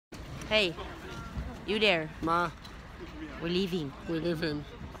Hey, you there? Ma, We're leaving. we live in.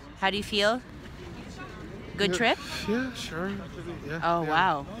 How do you feel? Good trip? Yeah, sure. Yeah, Oh, yeah.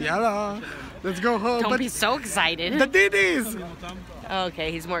 wow. Yalla. Let's go home. Don't be so excited. The diddies!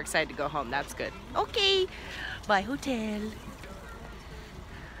 Okay, he's more excited to go home. That's good. Okay, bye hotel.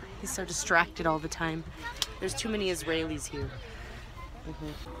 He's so distracted all the time. There's too many Israelis here.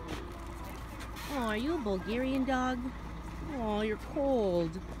 Oh, are you a Bulgarian dog? Oh, you're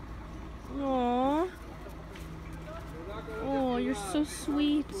cold. Aw. Oh, you're so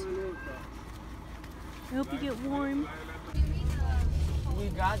sweet. I hope you get warm. We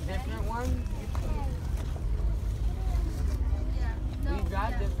got different ones. We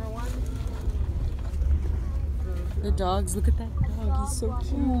got different ones. The dogs, look at that dog. He's so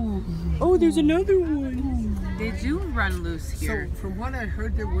cute. Oh, there's another one. They do run loose here. So, from what I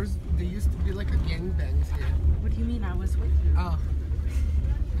heard, there used to be like a gangbangs here. What do you mean? I was with you. Oh.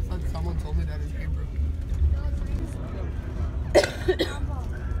 I thought someone told me that in Hebrew.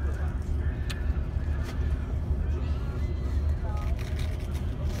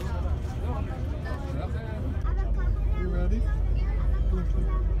 You ready?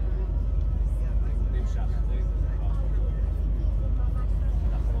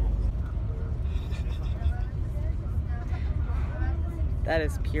 That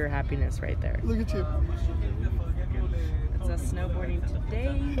is pure happiness right there. Look at you. It's us snowboarding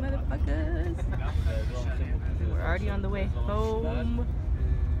today, motherfuckers. We're already on the way home.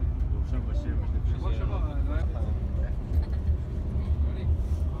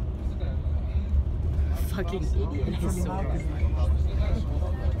 Fucking idiot. I swear.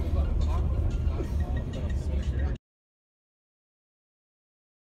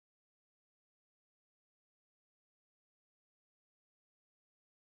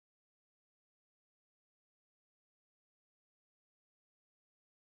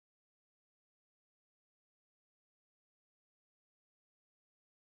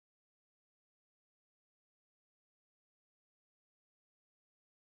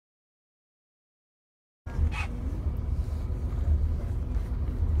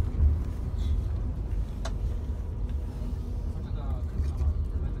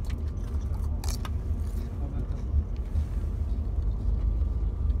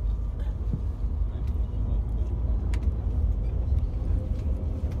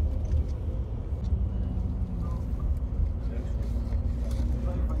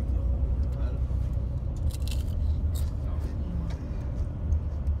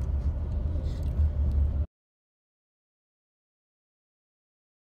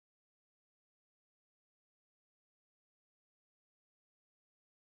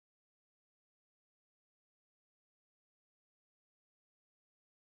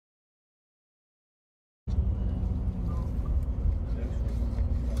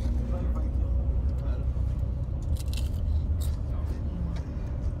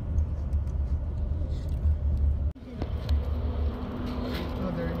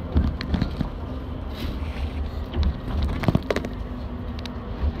 Oh, there you go.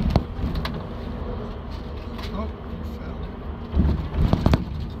 Oh, you fell.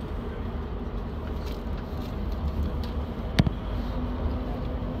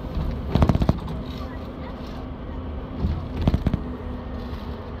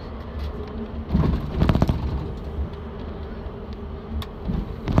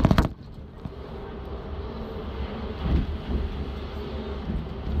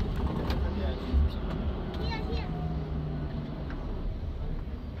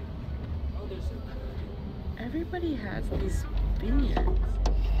 Everybody has these vineyards.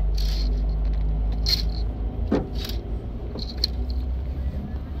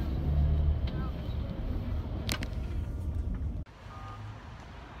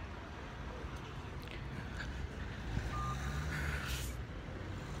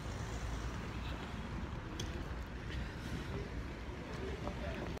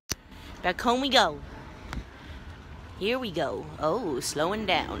 Back home we go. Here we go. Oh, slowing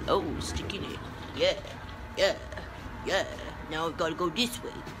down. Oh, sticking it. Yeah, yeah, yeah. Now I've got to go this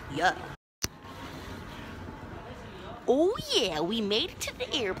way. Yeah. Oh, yeah, we made it to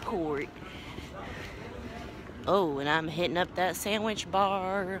the airport. Oh, and I'm hitting up that sandwich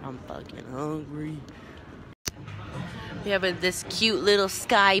bar. I'm fucking hungry. We have this cute little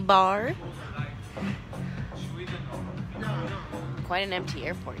sky bar. Quite an empty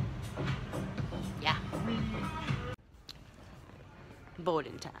airport. Yeah.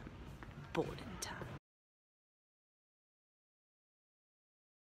 Boarding time. Boarding time.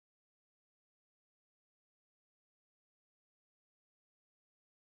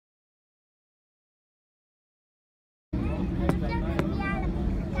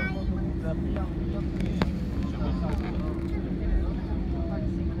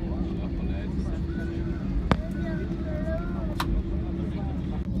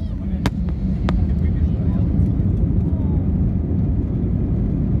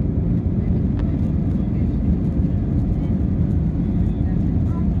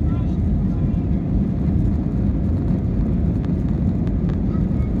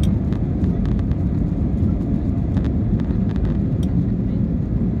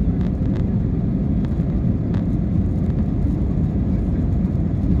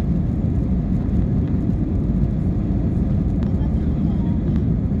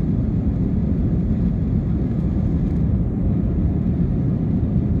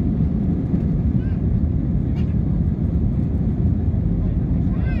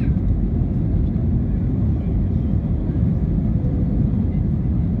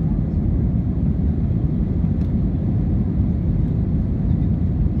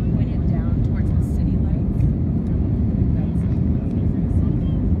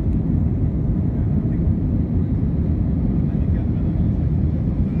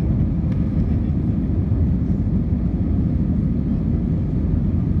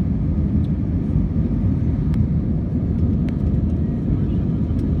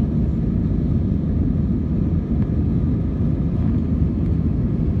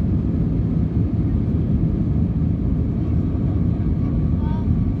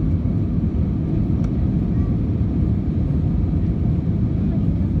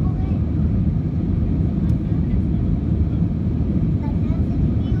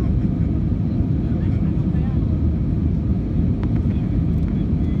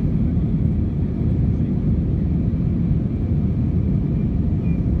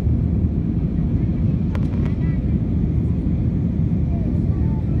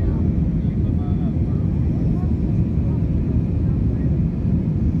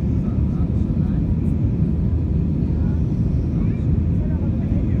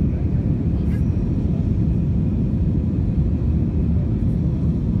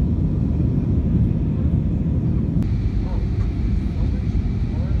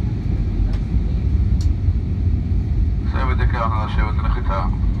 לשבת לנחיתה.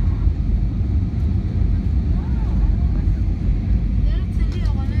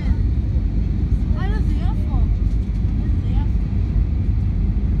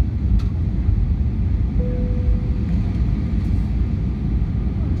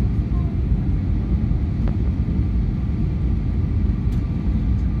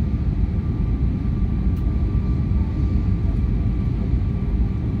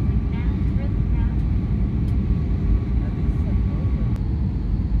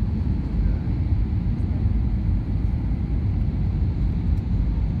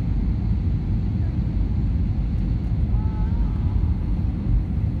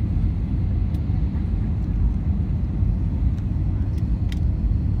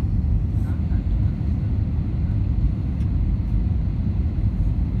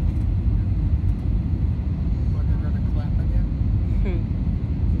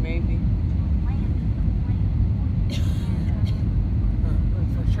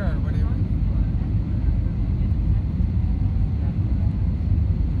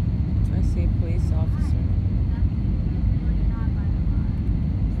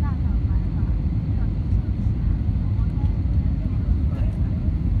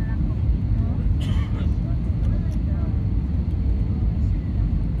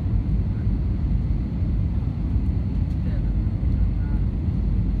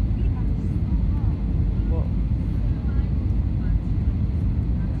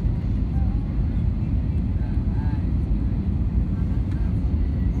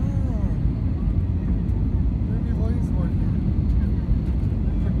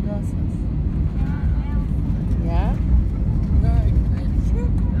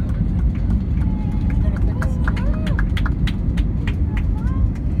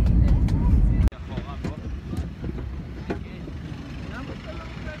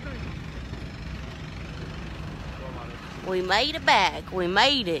 We made it back. We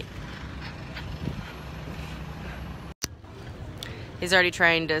made it. He's already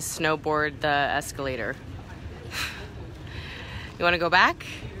trying to snowboard the escalator. You want to go back?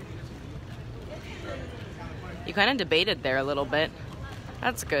 You kind of debated there a little bit.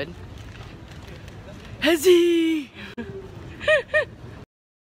 That's good. Hezzy!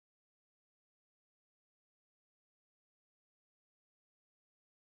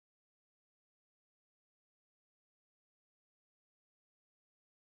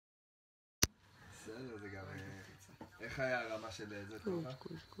 בסדר, זה גם... איך היה הרמה של זה טובה?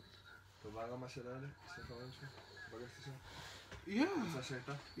 טובה הרמה של האלה? של חברים שלך? פגשתי שם?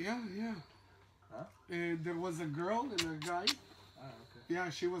 Yeah. There was a girl and a guy. Okay. Yeah,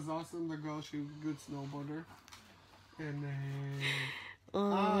 she was awesome. The girl, she was a good snowboarder. And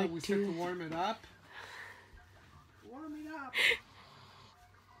we started to warm it up.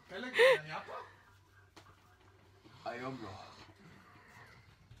 פלג, היה פה? היום לא.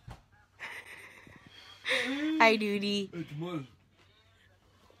 Hi, Duty. אתמול.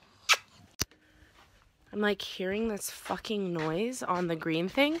 I'm like hearing this fucking noise on the green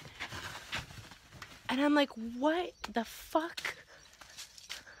thing. And I'm like, what the fuck?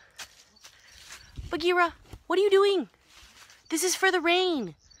 Bagheera, what are you doing? This is for the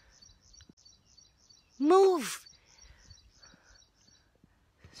rain. Move.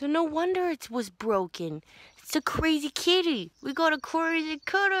 So no wonder it was broken. It's a crazy kitty. We got a crazy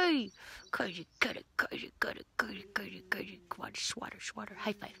kitty. Crazy kitty. Come on, swatter.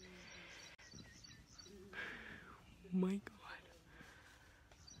 High five. Oh my God.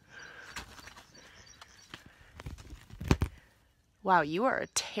 Wow, you are a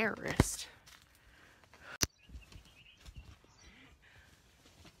terrorist.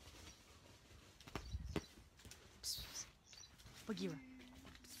 Bagheera.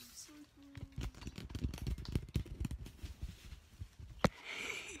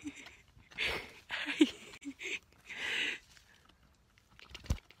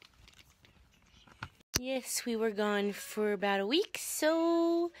 Yes, we were gone for about a week,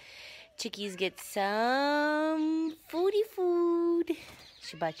 so chickies get some foodie food.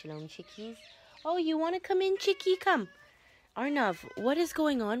 Shabbat shalom, chickies. Oh, you want to come in, chickie? Come. Arnav, what is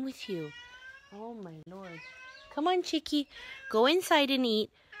going on with you? Oh, my Lord. Come on, chickie. Go inside and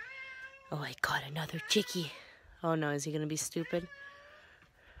eat. Oh, I got another chickie. Oh, no. Is he going to be stupid?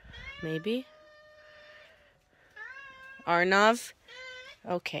 Maybe. Arnav?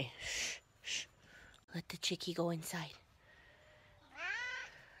 Okay. Shh. Let the chickie go inside.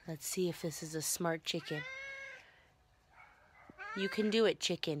 Let's see if this is a smart chicken. You can do it,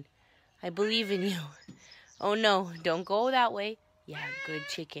 chicken. I believe in you. Oh, no. Don't go that way. Yeah, good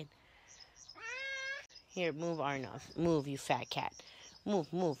chicken. Here, move, Arnav. Move, you fat cat. Move.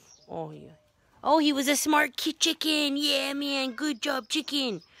 Oh, yeah. Oh, he was a smart chicken. Yeah, man. Good job,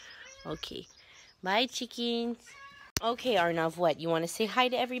 chicken. Okay. Bye, chickens. Okay, Arnav, what? You want to say hi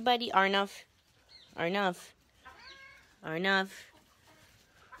to everybody? Arnav? Arnav? Arnav?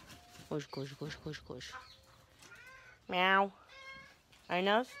 Gosh, gosh, gosh, gosh, gosh. Meow.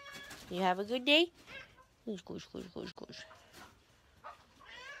 Arnav? You have a good day? Gosh, gosh, gosh, gosh, gosh.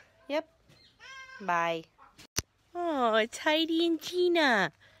 Yep. Bye. Oh, it's Heidi and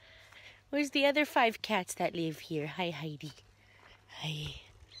Gina. Where's the other 5 cats that live here? Hi, Heidi. Hi.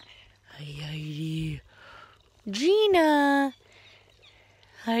 Hi, Heidi. Gina.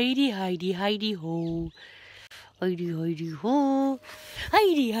 Heidi, Heidi, Heidi, ho. Heidi, Heidi, ho.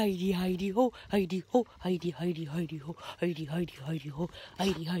 Heidi, Heidi, Heidi, ho. Heidi, ho. Heidi, Heidi, Heidi, ho. Heidi, Heidi, Heidi, ho.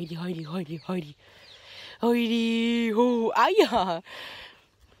 Heidi, Heidi, Heidi, Heidi, Heidi. Heidi, ho. Aya.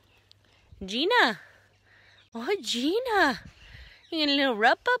 Gina. Oh, Gina. You got a little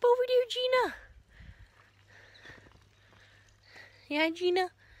rub up over there, Gina? Yeah, Gina?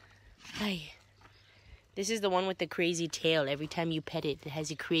 Hi. This is the one with the crazy tail. Every time you pet it, it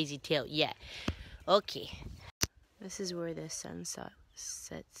has a crazy tail. Yeah. Okay. This is where the sunset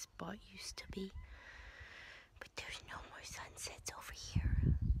spot used to be. But there's no more sunsets over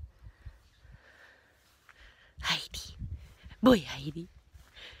here. Heidi. Boy, Heidi.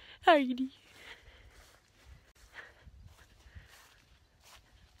 Heidi.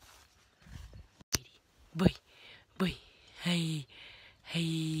 Boy. Boy. Hey.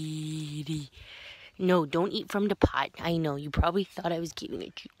 Heidi. No, don't eat from the pot. I know, you probably thought I was giving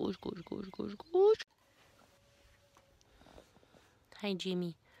it to you. Gosh. Hi,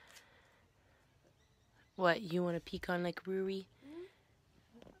 Jimmy. What, you want to peek on like Ruri?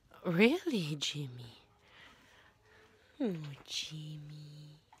 Really, Jimmy? Oh,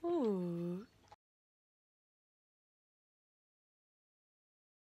 Jimmy. Oh.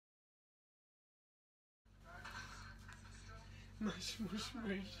 Mush, mush,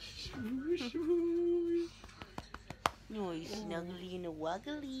 mush. No, you snuggly and a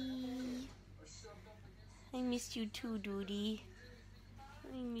wuggly. I missed you too, Doody.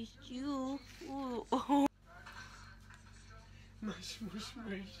 I missed you. Ooh. Oh. Mush, mush,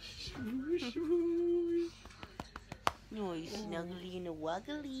 mush. No, you snuggly and a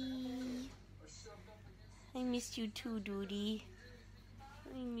wuggly. I missed you too, Doody.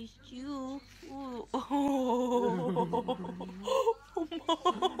 I missed you. Ooh. Oh.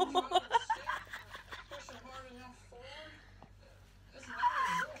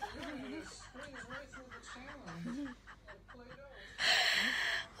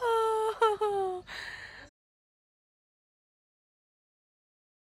 Oh.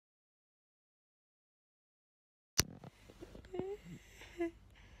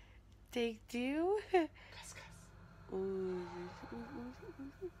 Take 2. Ooh.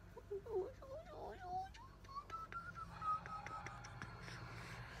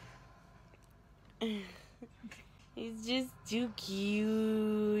 It's just too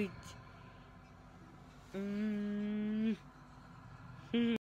cute.